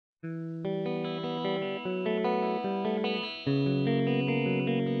We're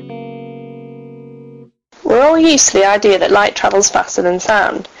all used to the idea that light travels faster than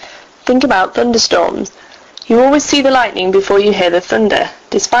sound. Think about thunderstorms. You always see the lightning before you hear the thunder,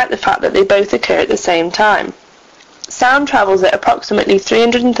 despite the fact that they both occur at the same time. Sound travels at approximately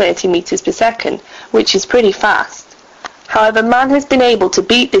 330 meters per second, which is pretty fast. However, man has been able to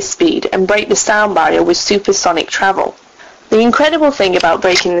beat this speed and break the sound barrier with supersonic travel. The incredible thing about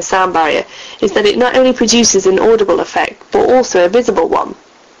breaking the sound barrier is that it not only produces an audible effect, but also a visible one.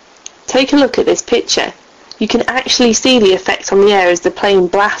 Take a look at this picture. You can actually see the effect on the air as the plane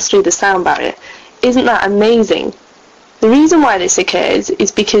blasts through the sound barrier. Isn't that amazing? The reason why this occurs is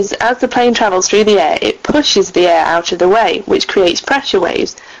because as the plane travels through the air, it pushes the air out of the way, which creates pressure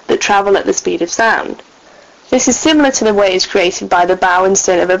waves that travel at the speed of sound. This is similar to the waves created by the bow and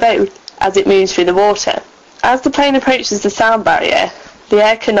stern of a boat as it moves through the water. As the plane approaches the sound barrier, the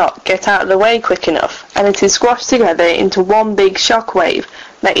air cannot get out of the way quick enough, and it is squashed together into one big shock wave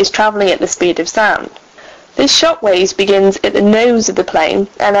that is travelling at the speed of sound. This shock wave begins at the nose of the plane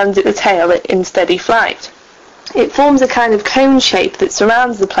and ends at the tail in steady flight. It forms a kind of cone shape that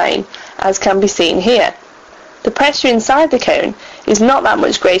surrounds the plane, as can be seen here. The pressure inside the cone is not that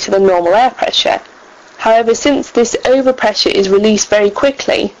much greater than normal air pressure. However, since this overpressure is released very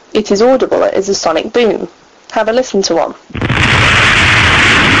quickly, it is audible as a sonic boom. Have a listen to one.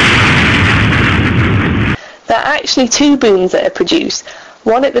 There are actually two booms that are produced,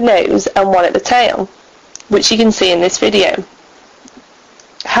 one at the nose and one at the tail, which you can see in this video.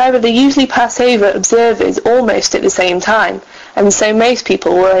 However, they usually pass over observers almost at the same time, and so most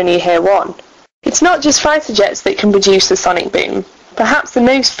people will only hear one. It's not just fighter jets that can produce a sonic boom. Perhaps the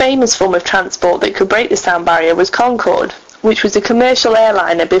most famous form of transport that could break the sound barrier was Concorde, which was a commercial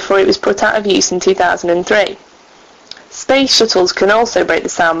airliner before it was put out of use in 2003. Space shuttles can also break the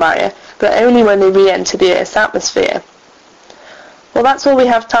sound barrier, but only when they re-enter the Earth's atmosphere. Well, that's all we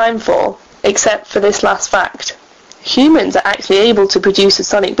have time for, except for this last fact. Humans are actually able to produce a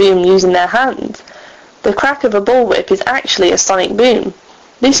sonic boom using their hands. The crack of a bullwhip is actually a sonic boom.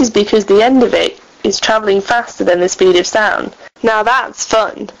 This is because the end of it is travelling faster than the speed of sound. Now that's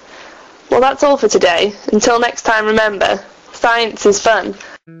fun. Well, that's all for today. Until next time, remember, science is fun.